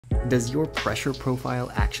Does your pressure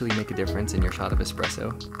profile actually make a difference in your shot of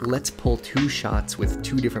espresso? Let's pull 2 shots with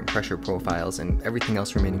 2 different pressure profiles and everything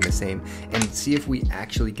else remaining the same and see if we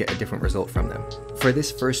actually get a different result from them. For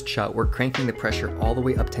this first shot, we're cranking the pressure all the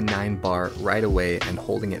way up to 9 bar right away and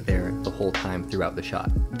holding it there the whole time throughout the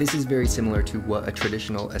shot. This is very similar to what a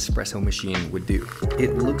traditional espresso machine would do.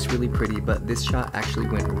 It looks really pretty, but this shot actually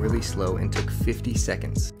went really slow and took 50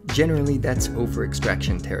 seconds. Generally, that's over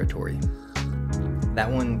extraction territory. That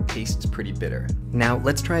one tastes pretty bitter. Now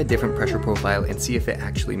let's try a different pressure profile and see if it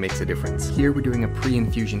actually makes a difference. Here we're doing a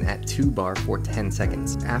pre-infusion at 2 bar for 10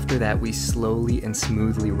 seconds. After that, we slowly and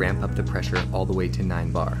smoothly ramp up the pressure all the way to 9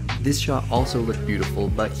 bar. This shot also looked beautiful,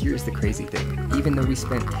 but here's the crazy thing. Even though we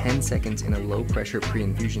spent 10 seconds in a low pressure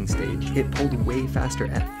pre-infusion stage, it pulled way faster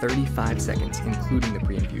at 35 seconds, including the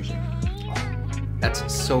pre-infusion.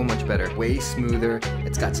 That's so much better, way smoother,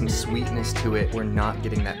 it's got some sweetness to it. We're not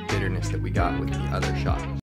getting that bitterness that we got with the other shot.